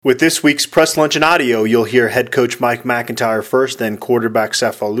With this week's Press Luncheon Audio, you'll hear head coach Mike McIntyre first, then quarterback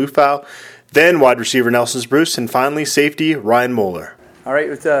Sefo Liufau, then wide receiver Nelson Bruce, and finally safety Ryan Moeller. All right, it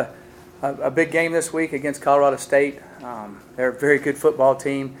was a big game this week against Colorado State. They're a very good football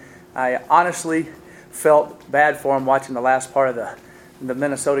team. I honestly felt bad for them watching the last part of the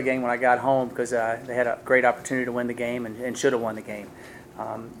Minnesota game when I got home because they had a great opportunity to win the game and should have won the game.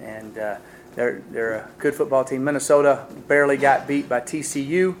 They're a good football team. Minnesota barely got beat by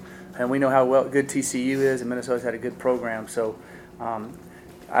TCU, and we know how good TCU is, and Minnesota's had a good program. So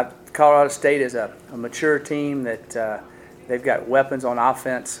Colorado State is a mature team that they've got weapons on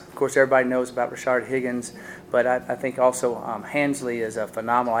offense. Of course, everybody knows about Rashard Higgins, but I think also Hansley is a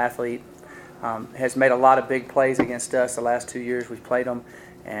phenomenal athlete, has made a lot of big plays against us the last 2 years we've played them.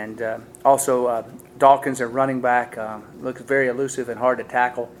 And also Dawkins, their running back, looks very elusive and hard to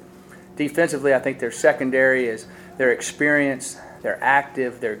tackle. Defensively, I think their secondary is their experience, they're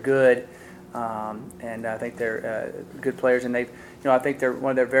active, they're good, and I think they're good players. And I think they're one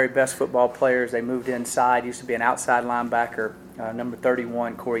of their very best football players. They moved inside, used to be an outside linebacker, number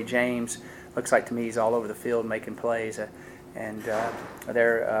 31, Corey James. Looks like to me he's all over the field making plays, and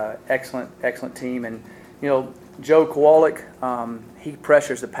they're excellent team. And Joe Kowalik, he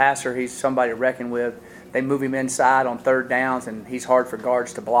pressures the passer. He's somebody to reckon with. They move him inside on third downs, and he's hard for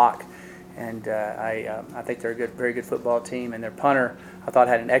guards to block. And I think they're a very good football team. And their punter, I thought,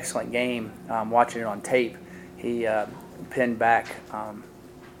 had an excellent game. Watching it on tape, he pinned back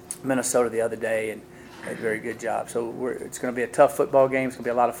Minnesota the other day and did a very good job. So it's going to be a tough football game. It's going to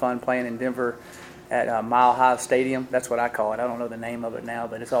be a lot of fun playing in Denver at Mile High Stadium. That's what I call it. I don't know the name of it now,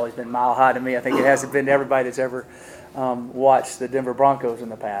 but it's always been Mile High to me. I think it hasn't been to everybody that's ever watched the Denver Broncos in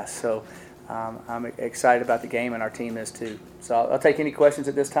the past. So I'm excited about the game, and our team is too. So I'll take any questions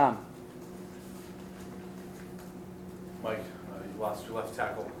at this time. Mike, you lost your left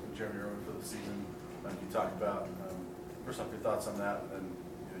tackle, Jeremy Irwin, for the season. Like you talked about, first off, your thoughts on that, and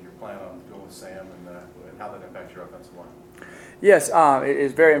then your plan on going with Sam and how that impacts your offensive line. Yes, it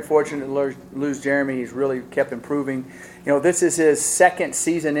is very unfortunate to lose Jeremy. He's really kept improving. This is his second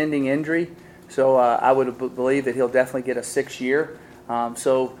season-ending injury, so I would believe that he'll definitely get a 6-year.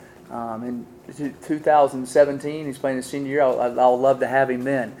 In 2017, he's playing his senior year. I'll love to have him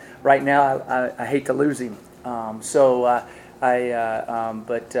then. Right now, I hate to lose him. But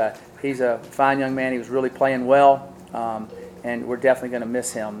he's a fine young man. He was really playing well, and we're definitely going to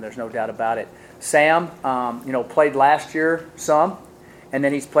miss him. There's no doubt about it. Sam, played last year some, and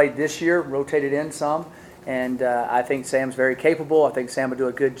then he's played this year, rotated in some, and I think Sam's very capable. I think Sam will do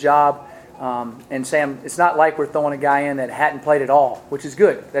a good job. And Sam, it's not like we're throwing a guy in that hadn't played at all, which is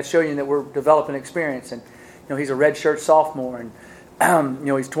good. That's showing you that we're developing experience. And he's a redshirt sophomore, and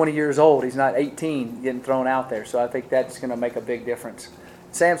he's 20 years old. He's not 18 getting thrown out there. So I think that's going to make a big difference.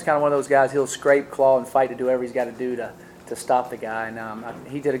 Sam's kind of one of those guys. He'll scrape, claw, and fight to do whatever he's got to do to stop the guy. And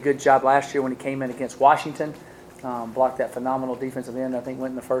he did a good job last year when he came in against Washington. Blocked that phenomenal defensive end. I think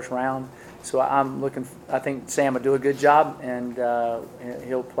went in the first round. So I think Sam will do a good job, and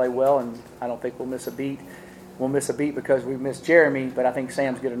he'll play well. And I don't think we'll miss a beat. We'll miss a beat because we missed Jeremy, but I think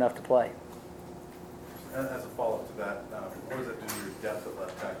Sam's good enough to play. As a follow-up to that, what does that do to your depth at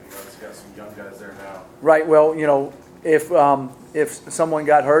left tackle? You obviously got some young guys there now. Right. Well, if someone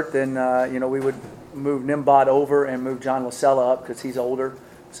got hurt, then we would move Nimbot over and move John Lasella up because he's older.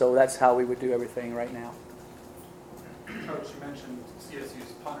 So that's how we would do everything right now. Coach, you mentioned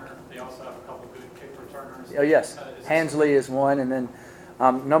CSU's punter. They also have a couple good kick returners. Oh, yes. Hansley is one. And then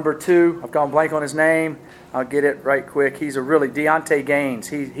number 2, I've gone blank on his name. I'll get it right quick. He's a really Deontay Gaines.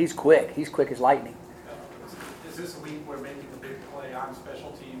 He's quick. He's quick as lightning. Is this a week where making a big play on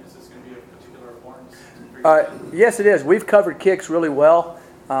special team, is this going to be of particular importance? Yes, it is. We've covered kicks really well.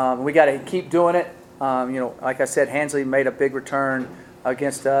 We got to keep doing it. Like I said, Hansley made a big return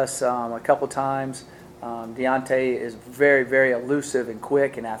against us a couple times. Deontay is very, very elusive and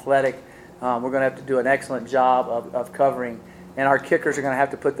quick and athletic. We're going to have to do an excellent job of covering. And our kickers are going to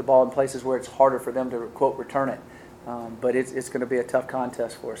have to put the ball in places where it's harder for them to, quote, return it. But it's going to be a tough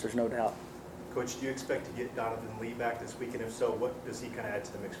contest for us, there's no doubt. Coach, do you expect to get Donovan Lee back this week? And if so, what does he kind of add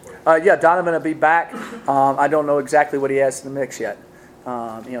to the mix for you? Yeah, Donovan will be back. I don't know exactly what he adds to the mix yet.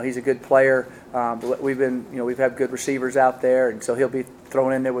 He's a good player. We've had good receivers out there, and so he'll be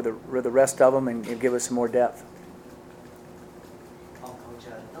thrown in there with the rest of them and give us some more depth. Coach,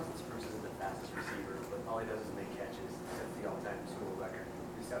 Nelson Bruce isn't the fastest receiver, but all he does is make catches. Sets the all-time school record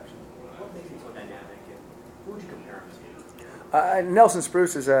reception. What makes him so dynamic, and who would you compare him to? Nelson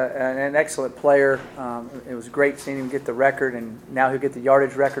Spruce is an excellent player. It was great seeing him get the record, and now he'll get the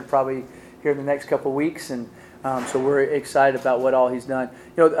yardage record probably here in the next couple of weeks. And So we're excited about what all he's done.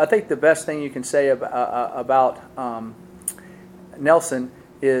 I think the best thing you can say about Nelson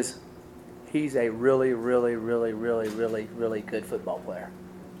is he's a really, really, really, really, really, really good football player.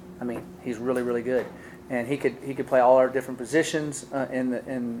 I mean, he's really, really good, and he could play all our different positions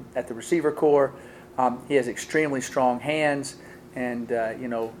at the receiver corps. He has extremely strong hands, and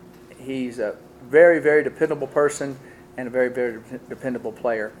he's a very, very dependable person and a very, very dependable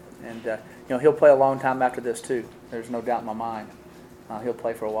player. And he'll play a long time after this too. There's no doubt in my mind. He'll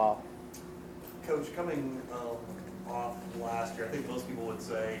play for a while. Coach, coming off last year, I think most people would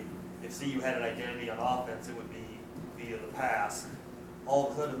say if CU had an identity on offense, it would be via the pass. All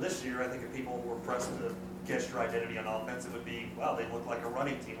of a sudden this year, I think if people were pressed to guess your identity on offense, it would be, wow, they look like a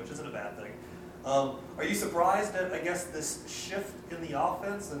running team, which isn't a bad thing. Are you surprised at, I guess, this shift in the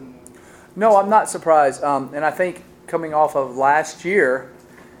offense? No, I'm not surprised. And I think coming off of last year,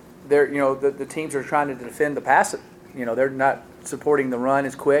 the teams are trying to defend the pass. They're not supporting the run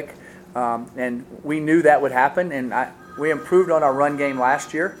as quick, and we knew that would happen. And we improved on our run game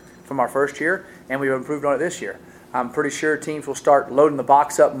last year from our first year, and we've improved on it this year. I'm pretty sure teams will start loading the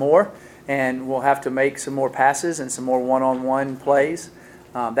box up more, and we'll have to make some more passes and some more one-on-one plays.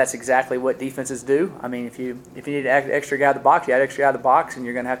 That's exactly what defenses do. I mean, if you need an extra guy out of the box, you add extra guy out of the box, and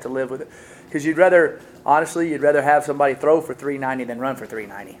you're going to have to live with it. Because you'd rather have somebody throw for 390 than run for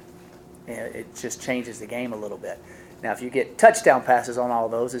 390. It just changes the game a little bit. Now, if you get touchdown passes on all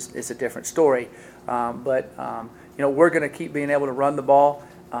of those, it's a different story. But we're going to keep being able to run the ball.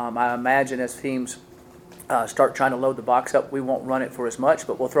 I imagine as teams start trying to load the box up, we won't run it for as much,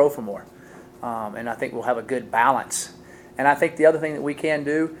 but we'll throw for more. And I think we'll have a good balance. And I think the other thing that we can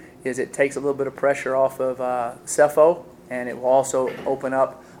do is it takes a little bit of pressure off of Cepho, and it will also open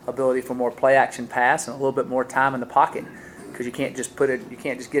up ability for more play action pass and a little bit more time in the pocket, because you can't just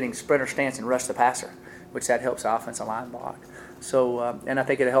get in sprinter stance and rush the passer, which that helps the offensive line block. So and I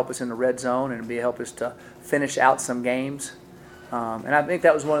think it'll help us in the red zone, and it'll help us to finish out some games. And I think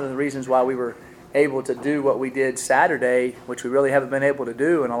that was one of the reasons why we were able to do what we did Saturday, which we really haven't been able to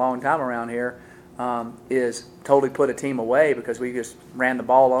do in a long time around here. Is totally put a team away because we just ran the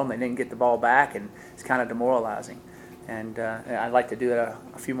ball on them. They didn't get the ball back, and it's kind of demoralizing. And I'd like to do it a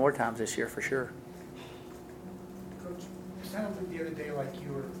few more times this year for sure. Coach, it sounded the other day like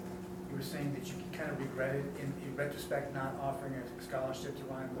you were saying that you kind of regretted in retrospect not offering a scholarship to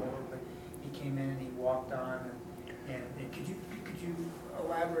Ryan Moeller, but he came in and he walked on. And could you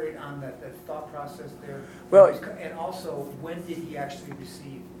elaborate on that thought process there? Well, and also, when did he actually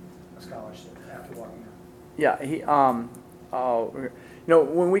receive a scholarship after walking out? Yeah,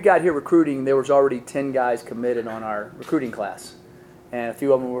 when we got here recruiting, there was already 10 guys committed on our recruiting class, and a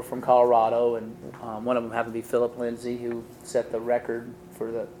few of them were from Colorado, and one of them happened to be Philip Lindsay, who set the record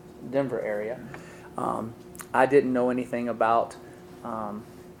for the Denver area. I didn't know anything about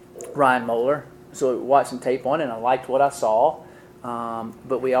Ryan Moeller, so I watched some tape on it, and I liked what I saw,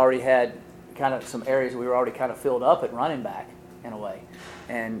 but we already had kind of some areas we were already kind of filled up at running back in a way.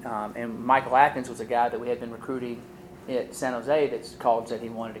 And Michael Atkins was a guy that we had been recruiting at San Jose that's called and said he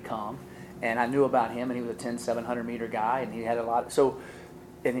wanted to come. And I knew about him, and he was a 10-700 meter guy, and he had a lot. So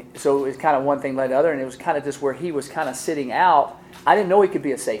it was kind of one thing led to the other, and it was kind of just where he was kind of sitting out. I didn't know he could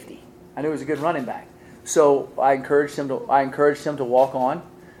be a safety. I knew he was a good running back. So I encouraged him to walk on,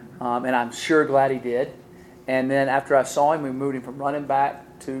 and I'm sure glad he did. And then after I saw him, we moved him from running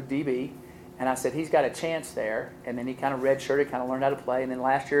back to DB. And I said, he's got a chance there. And then he kind of redshirted, kind of learned how to play. And then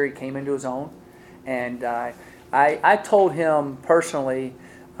last year he came into his own. And I told him personally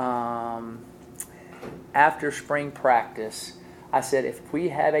after spring practice, I said, if we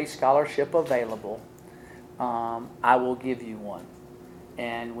have a scholarship available, I will give you one.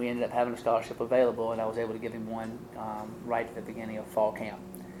 And we ended up having a scholarship available, and I was able to give him one right at the beginning of fall camp.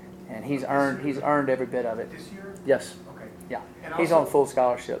 And he's earned every bit of it. This year? Yes. Okay. Yeah. And He's also, on full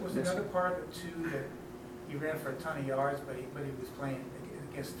scholarship. Was another part of it too that he ran for a ton of yards, but he was playing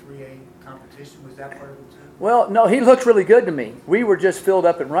against 3A competition? Was that part of it too? Well, no, he looked really good to me. We were just filled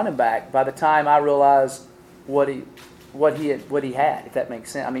up at running back by the time I realized what he had, if that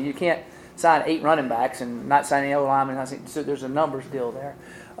makes sense. I mean, you can't sign 8 running backs and not sign any other linemen. So there's a numbers deal there.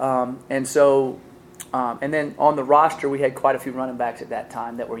 And then on the roster, we had quite a few running backs at that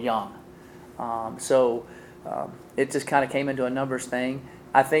time that were young. It just kind of came into a numbers thing.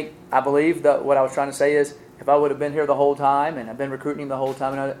 I believe that what I was trying to say is, if I would have been here the whole time and I've been recruiting him the whole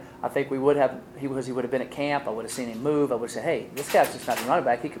time, I think we would have, because he would have been at camp, I would have seen him move. I would have said, hey, this guy's just not a running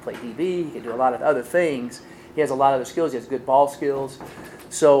back. He could play DB. He could do a lot of other things. He has a lot of other skills. He has good ball skills.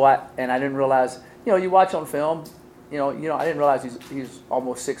 I didn't realize, you watch on film, I didn't realize he's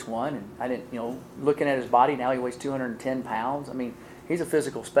almost 6'1", and I didn't, looking at his body now, he weighs 210 pounds. I mean, he's a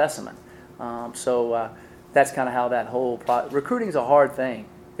physical specimen. So that's kind of how that whole recruiting is a hard thing.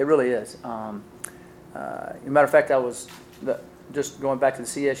 It really is. As a matter of fact, just going back to the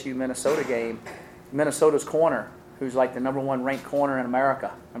CSU Minnesota game, Minnesota's corner, who's like the #1 ranked corner in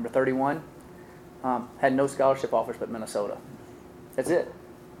America, number 31, had no scholarship offers but Minnesota. That's it.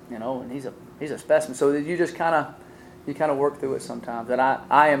 And he's a specimen. So you just kind of work through it sometimes. And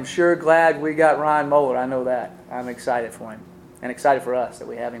I am sure glad we got Ryan Moeller. I know that. I'm excited for him, and excited for us that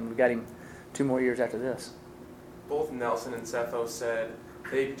we have him. We got him 2 more years after this. Both Nelson and Cepho said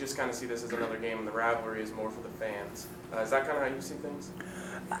they just kind of see this as another game, and the rivalry is more for the fans. Is that kind of how you see things?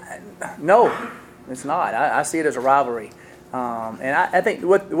 No, it's not. I see it as a rivalry. And I think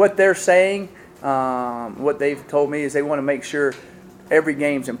what they're saying, what they've told me is they want to make sure every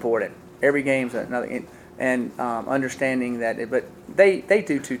game's important. Every game's another, and understanding that. But they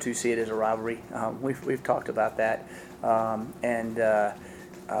do too see it as a rivalry. We've talked about that, and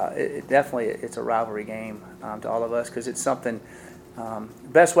it definitely it's a rivalry game to all of us because it's something.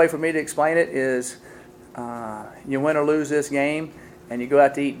 Best way for me to explain it is you win or lose this game, and you go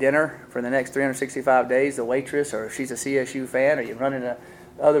out to eat dinner for the next 365 days. The waitress, or if she's a CSU fan, or you run into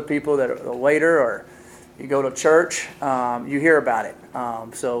other people that are the waiter, or you go to church, you hear about it.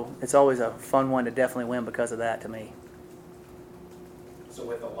 So it's always a fun one to definitely win because of that to me. So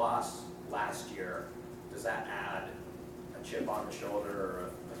with the loss last year, does that add a chip on the shoulder or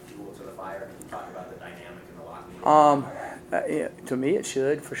a fuel to the fire? Can you talk about the dynamic in the locker room? To me, it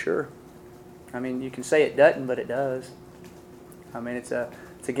should, for sure. I mean, you can say it doesn't, but it does. I mean, it's a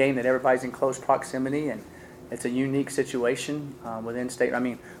game that everybody's in close proximity, and it's a unique situation within state. I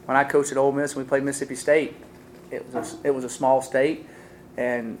mean, when I coached at Ole Miss and we played Mississippi State, it was a small state,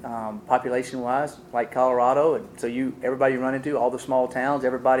 and population-wise, like Colorado, and so everybody you run into, all the small towns,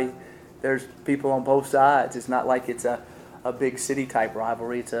 there's people on both sides. It's not like it's a big city type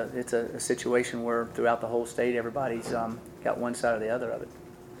rivalry. It's a situation where throughout the whole state, everybody's got one side or the other of it.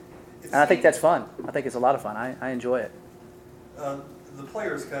 And I think that's fun. I think it's a lot of fun. I enjoy it. The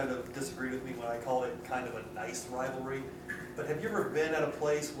players kind of disagree with me when I call it kind of a nice rivalry. But have you ever been at a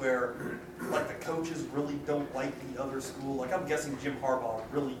place where, like, the coaches really don't like the other school? Like, I'm guessing Jim Harbaugh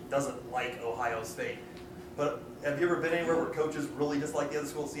really doesn't like Ohio State. But have you ever been anywhere where coaches really dislike the other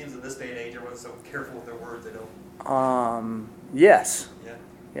school? It seems in this day and age, everyone's so careful with their words, they don't. Yes. Yeah.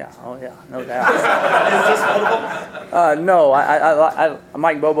 Yeah. Oh, yeah. No doubt. Is this one of them? No. I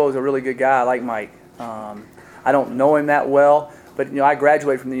Mike Bobo is a really good guy. I like Mike. I don't know him that well, but I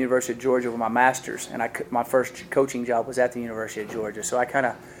graduated from the University of Georgia with my master's, and my first coaching job was at the University of Georgia. So I kind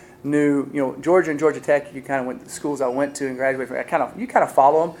of knew, Georgia and Georgia Tech. You kind of went to the schools I went to and graduated from. You kind of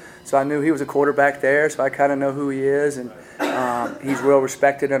follow him. So I knew he was a quarterback there. So I kind of know who he is, and he's well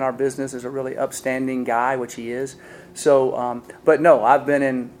respected in our business as a really upstanding guy, which he is. So, but no, I've been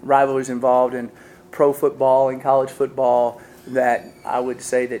in rivalries involved in pro football and college football that I would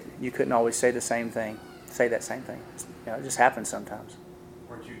say that you couldn't always say that same thing. It just happens sometimes.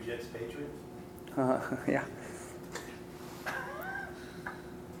 Weren't you Jets Patriots? Yeah.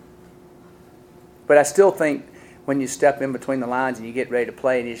 But I still think when you step in between the lines and you get ready to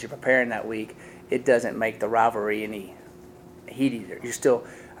play and as you're preparing that week, it doesn't make the rivalry any heatier. You're still,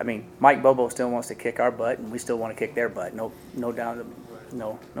 Mike Bobo still wants to kick our butt, and we still want to kick their butt. No doubt,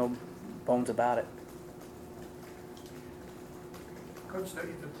 no bones about it. Coach,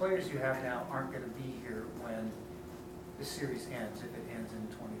 the players you have now aren't going to be here when the series ends, if it ends in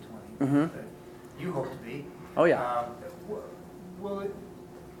 2020. Mm-hmm. But you hope to be. Oh, yeah. Will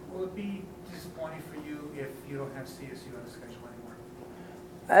it be disappointing for you if you don't have CSU on the schedule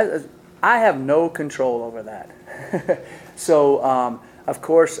anymore? I have no control over that. So, of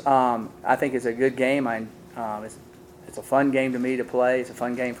course, I think it's a good game. It's a fun game to me to play. It's a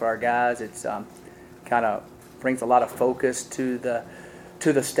fun game for our guys. It's kind of brings a lot of focus to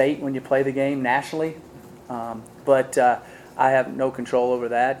the state when you play the game nationally. But I have no control over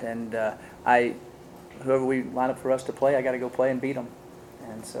that, and whoever we line up for us to play, I got to go play and beat them.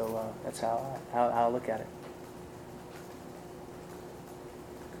 And so that's how I look at it.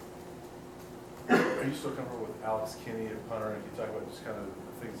 Are you still comfortable with Alex Kinney at punter? And you talk about just kind of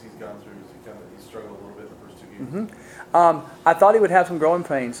the things he's gone through, he struggled a little bit in the first 2 games. Mm-hmm. I thought he would have some growing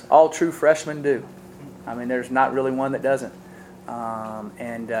pains. All true freshmen do. There's not really one that doesn't.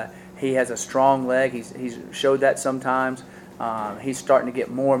 And he has a strong leg. He's showed that sometimes. He's starting to get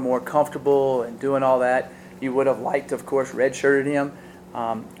more and more comfortable and doing all that. You would have liked, of course, redshirted him,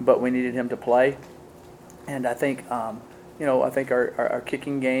 but we needed him to play. And I think, I think our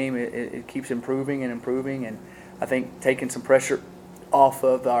kicking game it keeps improving and improving. And I think taking some pressure off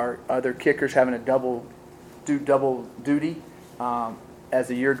of our other kickers having to do double duty as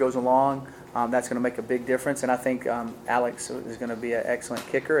the year goes along. That's going to make a big difference, and I think Alex is going to be an excellent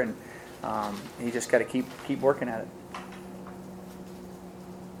kicker, and he just got to keep working at it.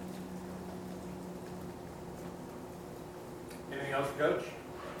 Anything else, Coach?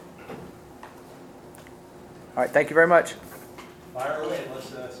 All right, thank you very much. Fire away, unless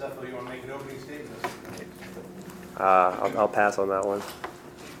Sefo, you want to make an opening statement? I'll pass on that one.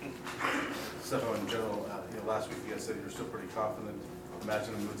 Sefo, in general, last week you guys said you were still pretty confident.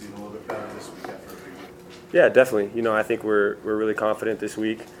 Imagine the mood's even a little bit better this week after a big week. Yeah, definitely. I think we're really confident this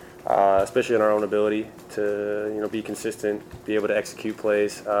week, especially in our own ability to be consistent, be able to execute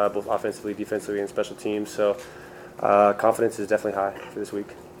plays both offensively, defensively, and special teams. So confidence is definitely high for this week.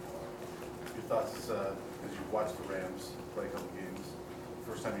 Your thoughts as you've watched the Rams play a couple games?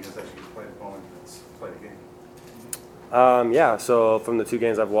 First time you guys actually played a opponent that's played a game. Yeah. So from the 2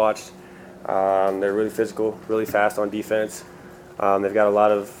 games I've watched, they're really physical, really fast on defense. They've got a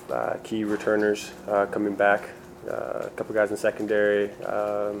lot of key returners coming back, a couple guys in secondary,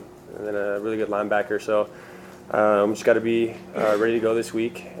 and then a really good linebacker. So we just got to be ready to go this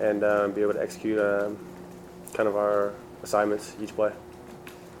week and be able to execute kind of our assignments each play.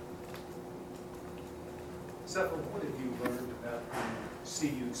 Sefo, what have you learned about the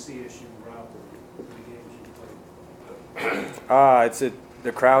CU-CSU rivalry, the games you played?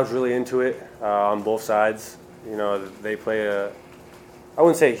 The crowd's really into it on both sides. They play I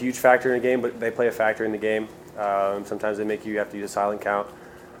wouldn't say a huge factor in the game, but they play a factor in the game. Sometimes they make you have to use a silent count,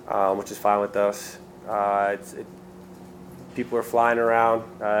 which is fine with us. People are flying around,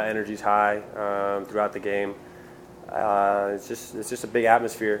 energy's high throughout the game. It's just a big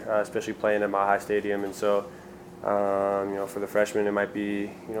atmosphere, especially playing at Mile High Stadium, and so for the freshmen it might be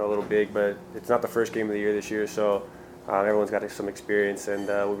a little big, but it's not the first game of the year this year, so everyone's got some experience, and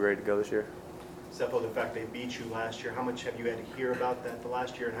we'll be ready to go this year. Sefo, the fact they beat you last year, how much have you had to hear about that the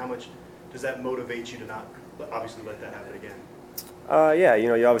last year, and how much does that motivate you to not obviously let that happen again? Yeah,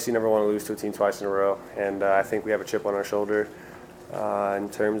 you obviously never want to lose to a team twice in a row, and I think we have a chip on our shoulder in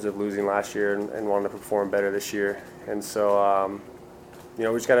terms of losing last year and wanting to perform better this year. And so, we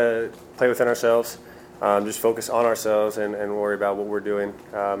just got to play within ourselves, just focus on ourselves and worry about what we're doing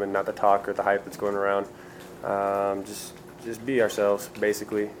and not the talk or the hype that's going around. Just be ourselves,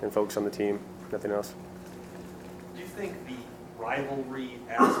 basically, and focus on the team, nothing else. Do you think the rivalry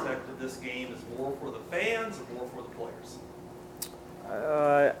aspect of this game is more for the fans or more for the players?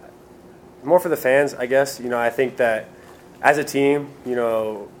 More for the fans, I guess. I think that as a team,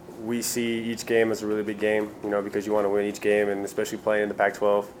 we see each game as a really big game, because you want to win each game, and especially playing in the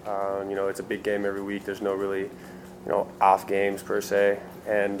Pac-12, it's a big game every week. There's no really, off games per se.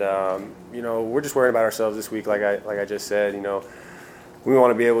 And, we're just worrying about ourselves this week, like I just said. We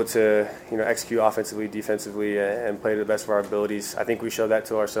want to be able to, execute offensively, defensively, and play to the best of our abilities. I think we showed that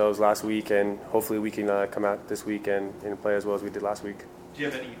to ourselves last week, and hopefully we can come out this week and play as well as we did last week. Do you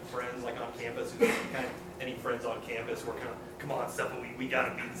have any friends on campus any friends on campus who are come on, Sefo, we got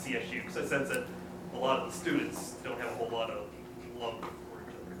to beat CSU? Because I sense that a lot of the students don't have a whole lot of love for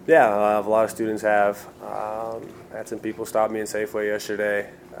each other. Yeah, a lot of students have. I had some people stop me in Safeway yesterday.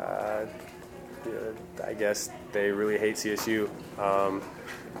 I guess they really hate CSU,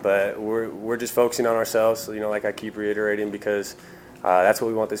 but we're just focusing on ourselves. Like I keep reiterating, because that's what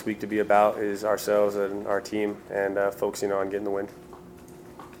we want this week to be about, is ourselves and our team, and focusing on getting the win.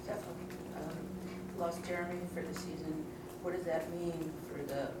 Lost Jeremy for the season. What does that mean for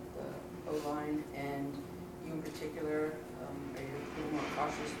the O-line and you in particular? Are you a little more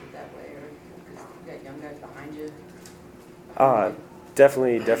cautious with that way, or because you got young guys behind you?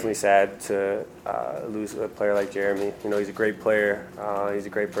 Definitely sad to lose a player like Jeremy. He's a great player. He's a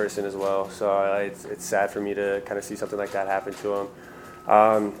great person as well. So it's sad for me to kind of see something like that happen to him.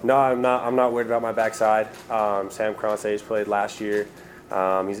 No, I'm not worried about my backside. Sam Cronsays played last year.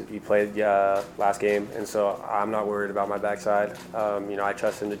 He played last game, and so I'm not worried about my backside. I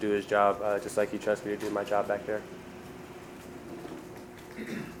trust him to do his job, just like he trusts me to do my job back there.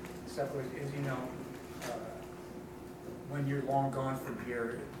 Sefo, as you know, when you're long gone from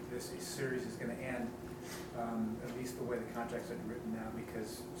here, this series is going to end, at least the way the contracts are written now,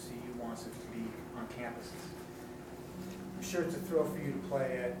 because CU wants it to be on campuses. I'm sure it's a thrill for you to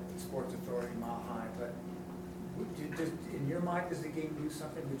play at Sports Authority Mile High, but in your mind, does the game do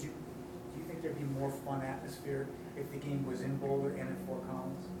something? Do you think there'd be more fun atmosphere if the game was in Boulder and in Fort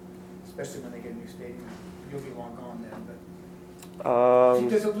Collins, especially when they get a new stadium? You'll be long gone then, but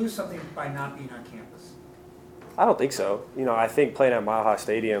does it lose something by not being on campus? I don't think so. I think playing at Mile High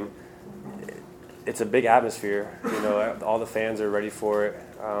Stadium, it's a big atmosphere. You know, all the fans are ready for it.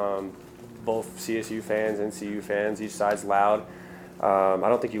 Both CSU fans and CU fans. Each side's loud. I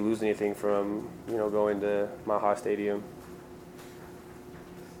don't think you lose anything from, you know, going to Maha Stadium.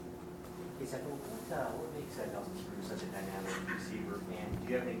 Hey, Seth, what makes Nelson Spruce such a dynamic receiver? And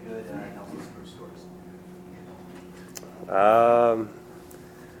do you have any good Nelson Spruce stories?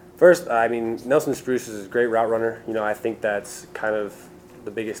 First, I mean, Nelson Spruce is a great route runner. You know, I think that's kind of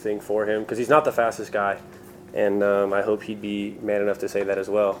the biggest thing for him because he's not the fastest guy. And I hope he'd be man enough to say that as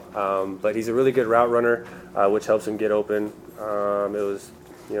well. But he's a really good route runner, which helps him get open. It was,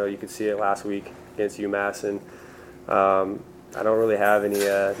 you know, you could see it last week against UMass. And I don't really have any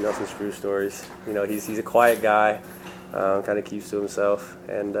Nelson Spruce stories. You know, he's a quiet guy, kind of keeps to himself.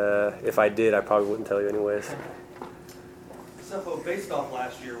 And if I did, I probably wouldn't tell you anyways. Cepho, based off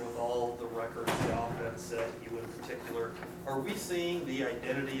last year with all the records the offense set, you in particular, are we seeing the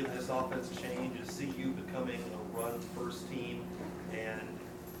identity of this offense change? Is CU becoming a run-first team? And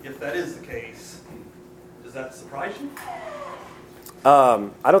if that is the case, does that surprise you?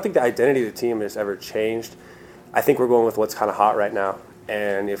 I don't think the identity of the team has ever changed. I think we're going with what's kind of hot right now.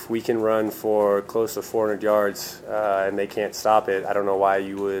 And if we can run for close to 400 yards and they can't stop it, I don't know why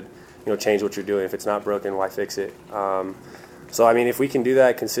you would, you know, change what you're doing. If it's not broken, why fix it? So, I mean, if we can do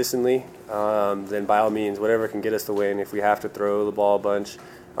that consistently, then by all means, whatever can get us the win. If we have to throw the ball a bunch,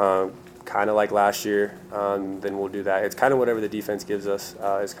 kind of like last year, then we'll do that. It's kind of whatever the defense gives us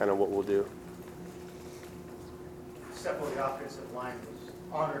is kind of what we'll do. Cepho, the offensive line was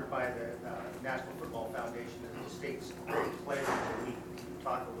honored by the National Football Foundation as the state's great player of the week. Can you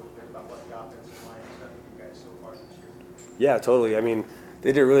talk a little bit about what the offensive line has done for you guys so far this year? Yeah, totally. I mean,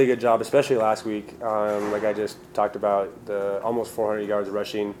 they did a really good job, especially last week. Like I just talked about, the almost 400 yards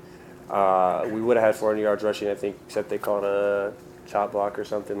rushing. We would have had 400 yards rushing, I think, except they called a chop block or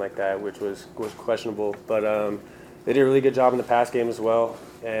something like that, which was questionable. But they did a really good job in the pass game as well,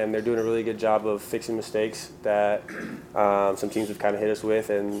 and they're doing a really good job of fixing mistakes that some teams have kind of hit us with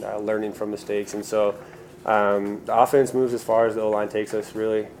and learning from mistakes. And so the offense moves as far as the O-line takes us,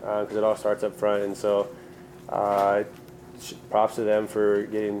 really, because it all starts up front. And so props to them for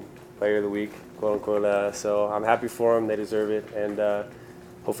getting player of the week, quote unquote. So I'm happy for them. They deserve it. And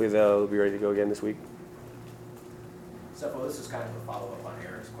hopefully they'll be ready to go again this week. Cepho, this is kind of a follow-up on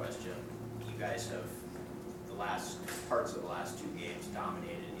Eric's question. You guys have parts of the last two games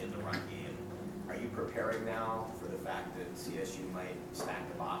dominated in the run game. Are you preparing now for the fact that CSU might stack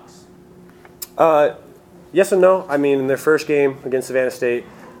the box? Yes and no. I mean, in their first game against Savannah State,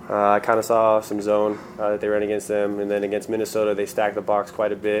 I kind of saw some zone that they ran against them, and then against Minnesota, they stacked the box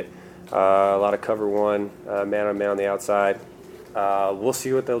quite a bit. A lot of cover one, man on man on the outside. We'll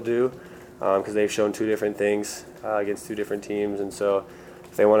see what they'll do because they've shown two different things against two different teams, and so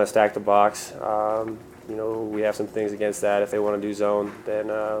if they want to stack the box, you know, we have some things against that. If they want to do zone, then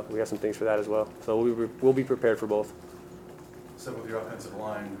we have some things for that as well. So we'll be prepared for both. So with your offensive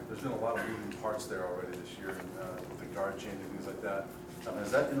line, there's been a lot of moving parts there already this year, and the guard changing, things like that.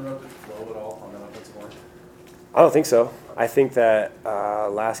 Has that interrupted flow at all on that offensive line? I don't think so. I think that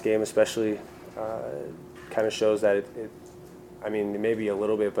last game especially kind of shows that I mean, maybe a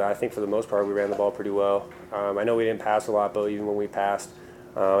little bit, but I think for the most part we ran the ball pretty well. I know we didn't pass a lot, but even when we passed,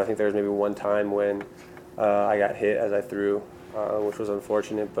 I think there was maybe one time when I got hit as I threw, which was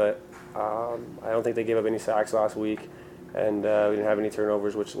unfortunate, but I don't think they gave up any sacks last week, and we didn't have any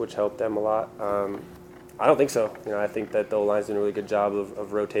turnovers, which helped them a lot. I don't think so. You know, I think that the O-line's doing a really good job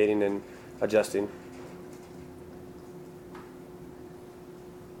of rotating and adjusting.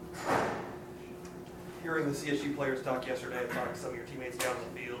 Hearing the CSU players talk yesterday, and talking to some of your teammates down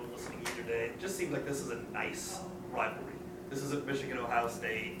in the field, listening to you today, it just seems like this is a nice rivalry. This isn't Michigan, Ohio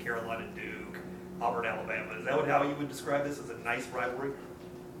State, Carolina, Duke, Auburn, Alabama. Is that how you would describe this, as a nice rivalry?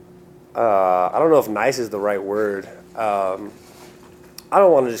 I don't know if nice is the right word. I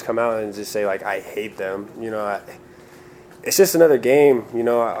don't want to just come out and just say, like, I hate them. You know, it's just another game. You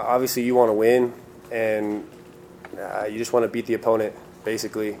know, obviously you want to win, and you just want to beat the opponent,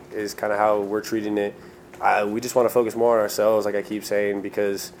 basically, is kind of how we're treating it. We just want to focus more on ourselves, like I keep saying,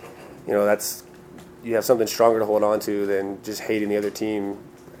 because, you know, you have something stronger to hold on to than just hating the other team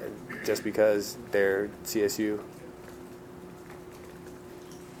just because they're CSU.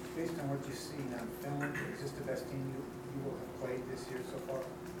 Based on what you've seen on film, is this the best team you will have played this year so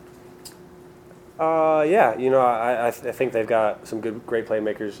far? Yeah, you know, I think they've got some great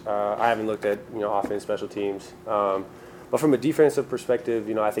playmakers. I haven't looked at, you know, offense, special teams. But from a defensive perspective,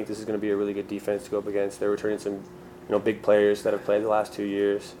 you know, I think this is going to be a really good defense to go up against. They're returning some, you know, big players that have played the last 2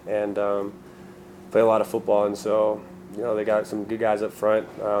 years and play a lot of football. And so they got some good guys up front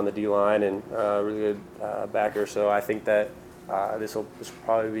on the D line and really good backer. So I think that this will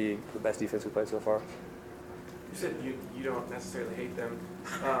probably be the best defense we played so far. You said you don't necessarily hate them.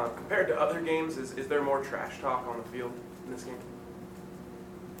 Compared to other games, is there more trash talk on the field in this game?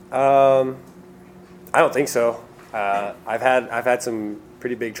 I don't think so. I've had some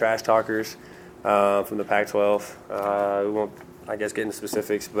pretty big trash talkers from the Pac-12. We won't, I guess, get into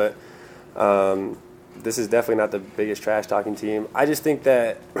specifics, but this is definitely not the biggest trash talking team. I just think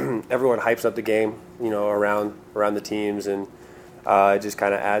that everyone hypes up the game, around the teams, and it just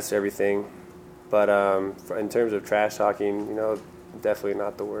kind of adds to everything. But in terms of trash talking, definitely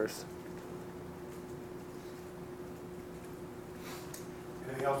not the worst.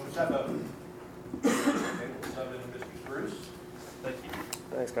 Anything else for Seth? Okay, we'll sub in Mr. Spruce. Thank you.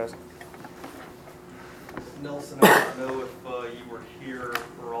 Thanks, guys. Nelson, I don't know if you were here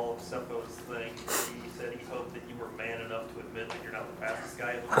for all of Sepho's thing. He said he hoped that you were man enough to admit that you're not the fastest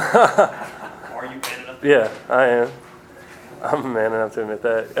guy in the world. Are you man enough? Yeah, I am. I'm man enough to admit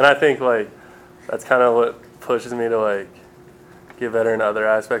that. And I think, that's kind of what pushes me to, get better in other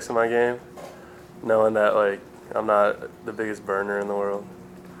aspects of my game, knowing that, I'm not the biggest burner in the world.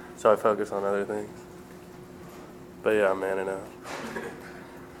 So I focus on other things. But, yeah, I'm man enough.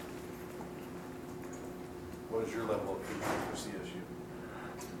 What is your level of hatred for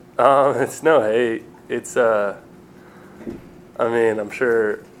CSU? It's no hate. It's, I'm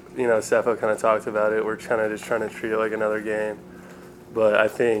sure, Cepho kind of talked about it. We're kind of just trying to treat it like another game. But I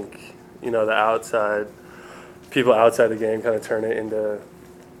think, the people outside the game kind of turn it into,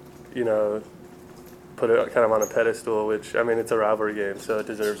 put it kind of on a pedestal, which, it's a rivalry game, so it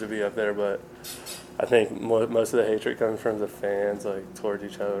deserves to be up there. But I think most of the hatred comes from the fans, towards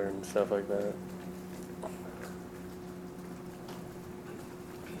each other and stuff like that.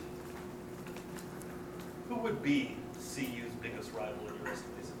 Who would be CU's biggest rival in your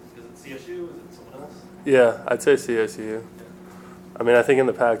estimation? Is it CSU? Is it someone else? Yeah, I'd say CSU. I think in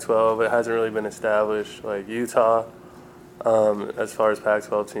the Pac-12 it hasn't really been established, like Utah, as far as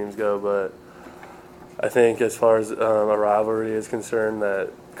Pac-12 teams go. But I think as far as a rivalry is concerned,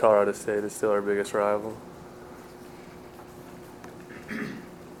 that Colorado State is still our biggest rival.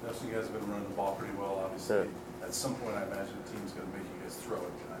 Nelson, you guys have been running the ball pretty well, obviously. Yeah. At some point, I imagine the team's going to make you guys throw it.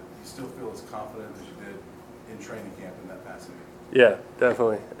 You still feel as confident as you did in training camp in that passing game? Yeah,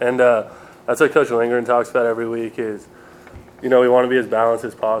 definitely. And that's what Coach Lindgren talks about every week is, we want to be as balanced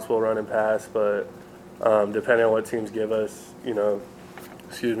as possible, run and pass, but depending on what teams give us, we're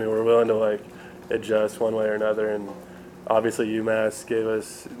willing to adjust one way or another. And obviously UMass gave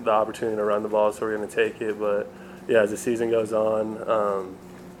us the opportunity to run the ball, so we're going to take it. But yeah, as the season goes on,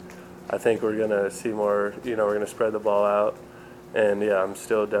 I think we're going to see more, we're going to spread the ball out. And yeah, I'm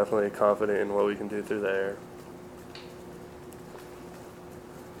still definitely confident in what we can do through the air.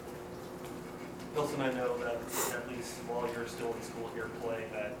 Nelson, I know that at least while you're still in school here playing,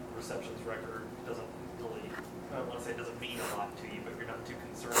 that receptions record doesn't really, I don't want to say it doesn't mean a lot to you, but you're not too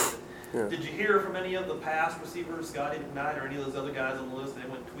concerned. Yeah. Did you hear from any of the past receivers, Scotty McKnight, or any of those other guys on the list that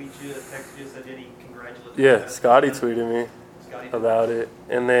went tweet you, text you, said any congratulations? Yeah, Scotty tweeted me about it.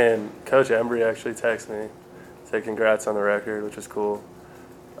 And then Coach Embry actually texted me, said congrats on the record, which was cool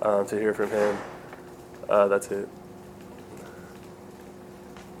to hear from him. That's it.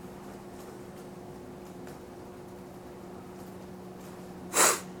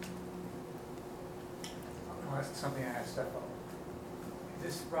 That's something I asked Stefan.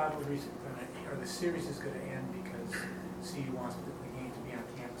 This rivalry or the series is going to end because CU wants the game to be on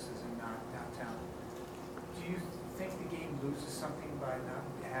campuses and not downtown. Do you think the game loses something by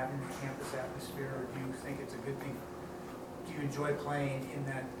not having the campus atmosphere, or do you think it's a good thing? Do you enjoy playing in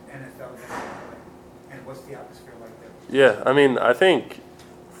that NFL game? And what's the atmosphere like there? Yeah, I think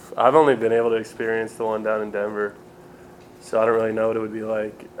I've only been able to experience the one down in Denver. So I don't really know what it would be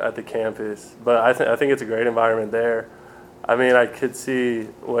like at the campus. But I think it's a great environment there. I could see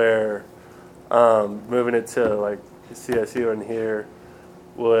where moving it to CSU in here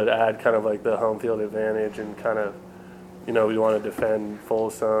would add kind of the home field advantage and kind of, we want to defend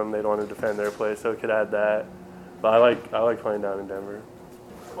Folsom. They'd want to defend their place, so it could add that. But I like playing down in Denver.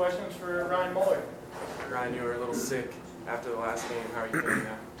 Questions for Ryan Muller? Ryan, you were a little sick after the last game. How are you feeling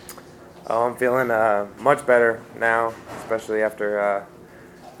now? Oh, I'm feeling much better now, especially after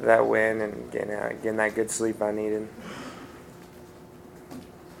that win and getting that good sleep I needed.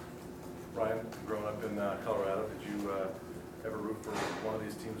 Ryan, growing up in Colorado, did you ever root for one of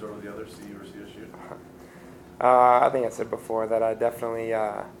these teams over the other, CU or CSU? I think I said before that I've definitely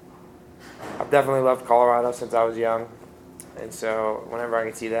loved Colorado since I was young, and so whenever I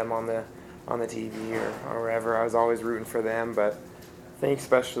could see them on the on the TV or wherever. I was always rooting for them, but I think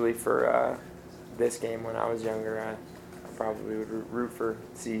especially for this game when I was younger, I probably would root for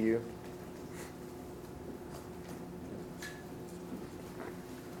CU.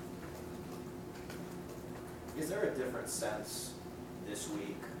 Is there a different sense this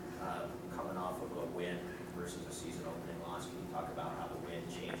week coming off of a win versus a season opening loss? Can you talk about how the win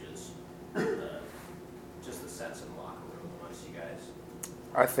changes just the sense in the locker room amongst you guys?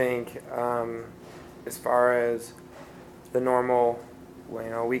 I think as far as the normal,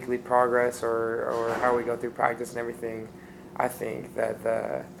 weekly progress or how we go through practice and everything, I think that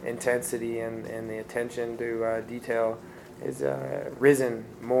the intensity and the attention to detail is risen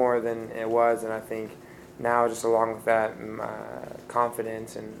more than it was, and I think now just along with that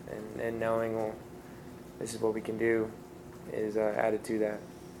confidence and knowing, well, this is what we can do is added to that.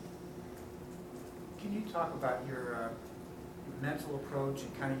 Can you talk about your mental approach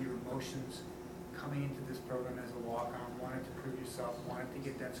and kind of your emotions coming into this program as a walk-on, wanting to prove yourself, wanting to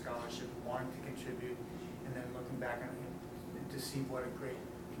get that scholarship, wanting to contribute, and then looking back on it to see what a great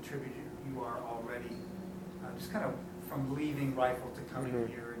contributor you are already? Just kind of from leaving Rifle to coming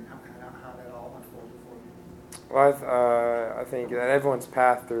here and how that all unfolded for you. Well, I think that everyone's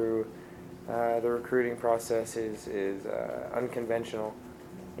path through the recruiting process is unconventional,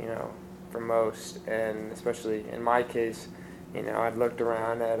 for most, and especially in my case, I'd looked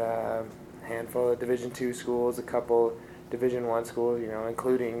around at a handful of Division II schools, a couple Division I schools,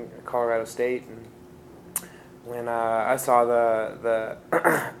 including Colorado State, and when I saw the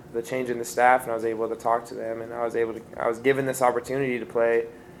the change in the staff and I was able to talk to them, and I was given this opportunity to play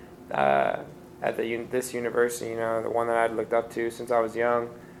at this university, the one that I'd looked up to since I was young.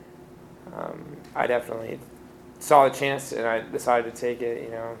 I definitely saw the chance and I decided to take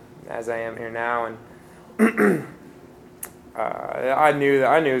it, as I am here now, and I knew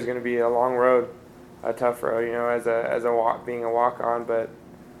it was going to be a long road, a tough road, being a walk-on, but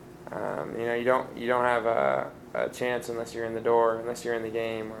you don't have a chance unless you're in the door, unless you're in the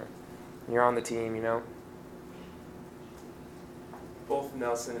game or you're on the team, Both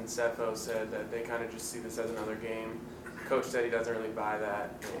Nelson and Sefo said that they kind of just see this as another game. Coach said he doesn't really buy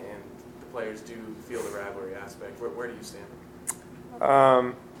that, and the players do feel the rivalry aspect. Where do you stand?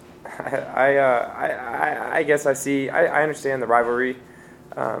 I guess I understand the rivalry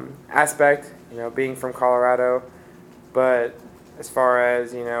aspect, being from Colorado, but as far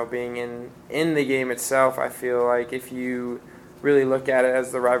as, being in the game itself, I feel like if you really look at it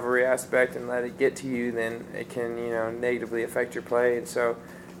as the rivalry aspect and let it get to you, then it can, negatively affect your play. And so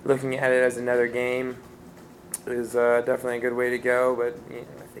looking at it as another game is definitely a good way to go, but I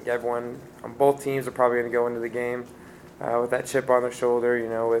think everyone on both teams are probably going to go into the game with that chip on their shoulder,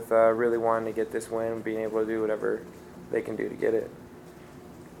 with really wanting to get this win, being able to do whatever they can do to get it.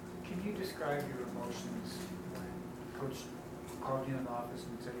 Can you describe your emotions when Coach called you in the office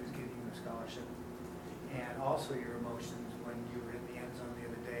and said he was giving you a scholarship, and also your emotions when you were in the end zone the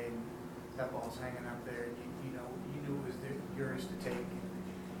other day and that ball's hanging up there, and you knew it was yours to take,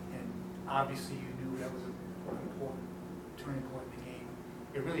 and obviously you knew that was an important turning point in the game.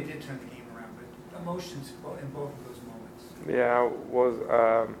 It really did turn the game around, but emotions in both of those moments. Yeah,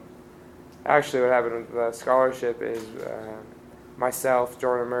 actually what happened with the scholarship is myself,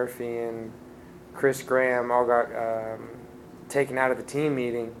 Jordan Murphy, and Chris Graham all got taken out of the team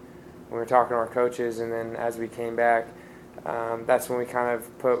meeting when we were talking to our coaches, and then as we came back, that's when we kind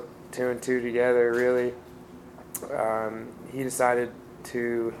of put 2 and 2 together, really. He decided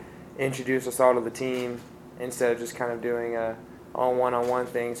to introduce us all to the team instead of just kind of doing a one-on-one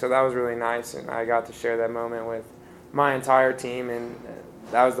thing, so that was really nice, and I got to share that moment with my entire team, and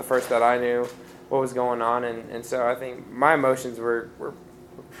that was the first that I knew what was going on, and so I think my emotions were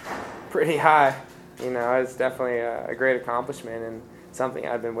pretty high. It's definitely a great accomplishment and something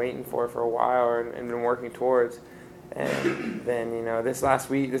I've been waiting for a while and been working towards. And then, this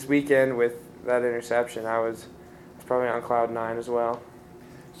weekend with that interception, I was probably on cloud 9 as well.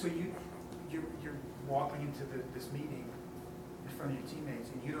 So you're walking into this meeting in front of your teammates,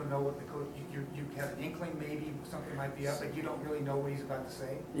 and you don't know what the coach, you have an inkling maybe something might be up, but you don't really know what he's about to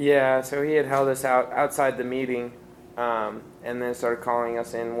say? Yeah, so he had held us outside the meeting and then started calling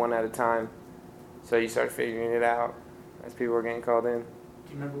us in one at a time. So you start figuring it out as people were getting called in. Do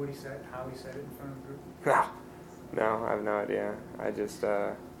you remember what he said, how he said it in front of the group? No, I have no idea. I just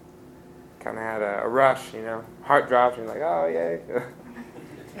kind of had a rush, heart dropped, and like, oh, yay.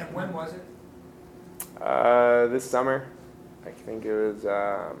 And when was it? This summer. I think it was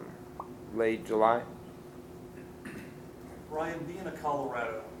late July. Ryan, being a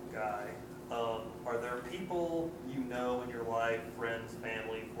Colorado guy, are there people in your life, friends,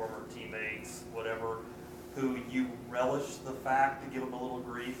 family, former teammates, whatever, who you relish the fact to give them a little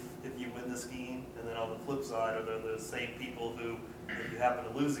grief if you win this game? And then on the flip side, are there the same people who, if you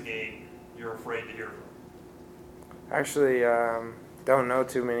happen to lose a game, you're afraid to hear from? Actually, don't know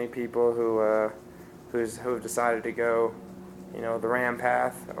too many people who've decided to go, the Ram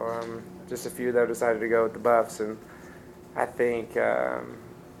path. Just a few that have decided to go with the Buffs, and I think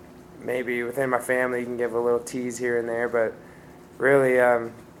maybe within my family you can give a little tease here and there, but really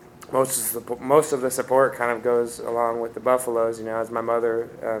most of the support kind of goes along with the Buffaloes. As my mother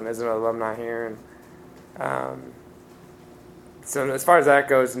is an alumni here, and so as far as that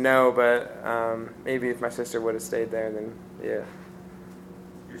goes, no. But maybe if my sister would have stayed there, then yeah.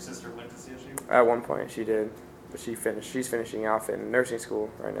 Your sister went to CSU? At one point, she did, but she's finishing off in nursing school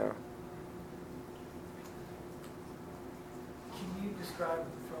right now. Can you describe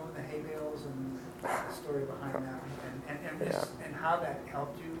throwing the hay bales and the story behind that, and how that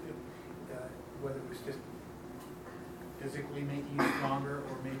helped you, whether it was just physically making you stronger,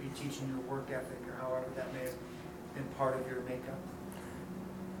 or maybe teaching you a work ethic, or however that may have been part of your makeup?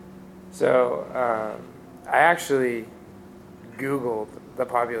 So I actually Googled the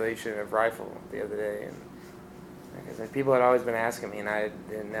population of Rifle the other day, and because people had always been asking me, and I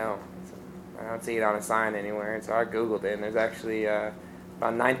didn't know. I don't see it on a sign anywhere, and so I Googled it, and there's actually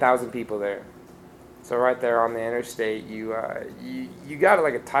about 9,000 people there. So right there on the interstate, you got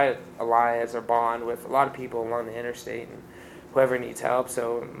like a tight alliance or bond with a lot of people along the interstate, and whoever needs help.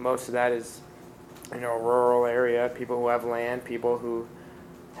 So most of that is, a rural area, people who have land, people who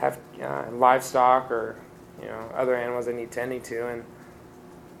have livestock or other animals they need tending to, and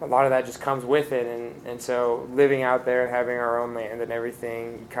a lot of that just comes with it. And so living out there and having our own land and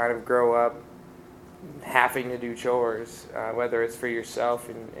everything, you kind of grow up having to do chores, whether it's for yourself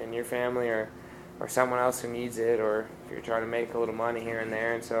and your family or someone else who needs it, or if you're trying to make a little money here and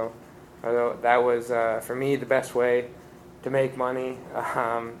there. And so that was, for me, the best way to make money,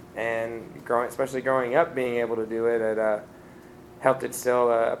 and especially growing up, being able to do it, it helped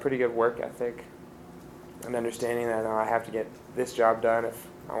instill a pretty good work ethic and understanding that I have to get this job done if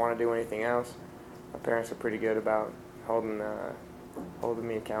I want to do anything else. My parents are pretty good about holding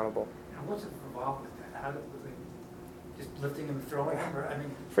me accountable. And what's involved with that? How was it just lifting and throwing them? Or,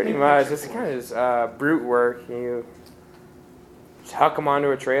 pretty much. It's kind of just brute work. You just huck them onto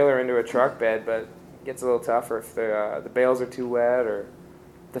a trailer into a truck bed, but it gets a little tougher if the bales are too wet or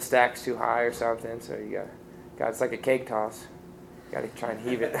the stack's too high or something. So you got it's like a cake toss. You got to try and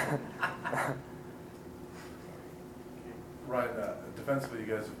heave it. Ryan, defensively, you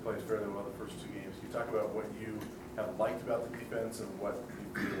guys have played fairly well the first two games. Can you talk about what you have liked about the defense and what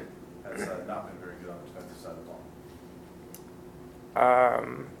you feel has not been very good on the defensive side of the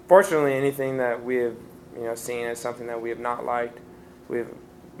ball? Fortunately, anything that we have seen as something that we have not liked, we've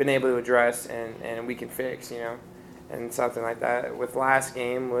been able to address and we can fix. And something like that with last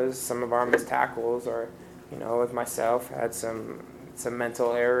game was some of our missed tackles, or with myself had some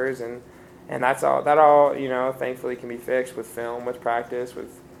mental errors, and that all thankfully can be fixed with film, with practice,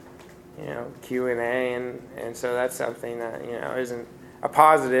 with Q&A, and so that's something that isn't a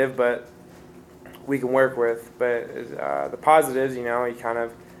positive, but we can work with. But the positives, you kind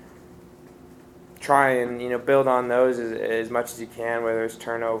of try and build on those as much as you can, whether it's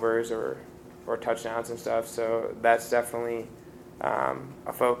turnovers or touchdowns and stuff. So that's definitely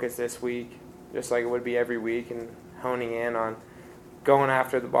a focus this week, just like it would be every week, and honing in on going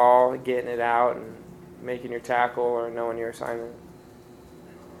after the ball, getting it out, and making your tackle or knowing your assignment.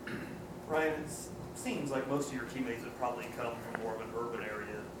 Ryan, it seems like most of your teammates have probably come from more of an urban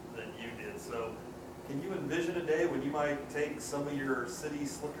area than you did. So can you envision a day when you might take some of your City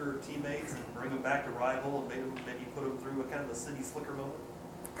Slicker teammates and bring them back to Rival and maybe put them through a kind of a City Slicker moment?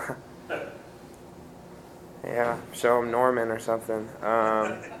 Yeah, show them Norman or something.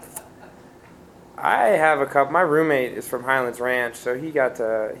 I have a couple. My roommate is from Highlands Ranch, so he's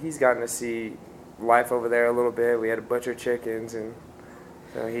gotten to see life over there a little bit. We had to butcher chickens, and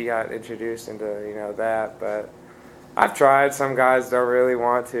so he got introduced into that. But I've tried. Some guys don't really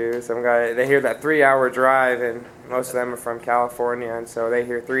want to. Some guys, they hear that 3-hour drive, and most of them are from California, and so they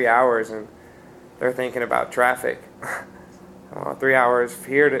hear 3 hours and they're thinking about traffic. 3 hours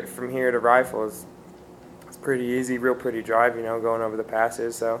from here to Rifle is pretty easy, real pretty drive, going over the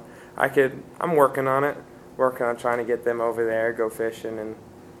passes. So I'm working on it, trying to get them over there, go fishing and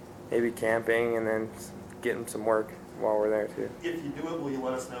maybe camping, and then getting some work while we're there too. If you do it, will you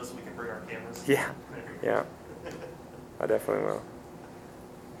let us know so we can bring our cameras? Yeah, I definitely will.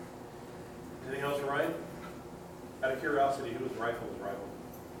 Anything else for Ryan? Out of curiosity, who was Rifle's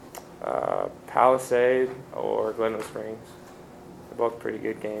rival? Palisade or Glenwood Springs. they're both pretty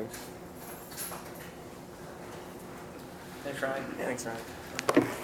good games. Thanks, Ryan. Thanks, Ryan.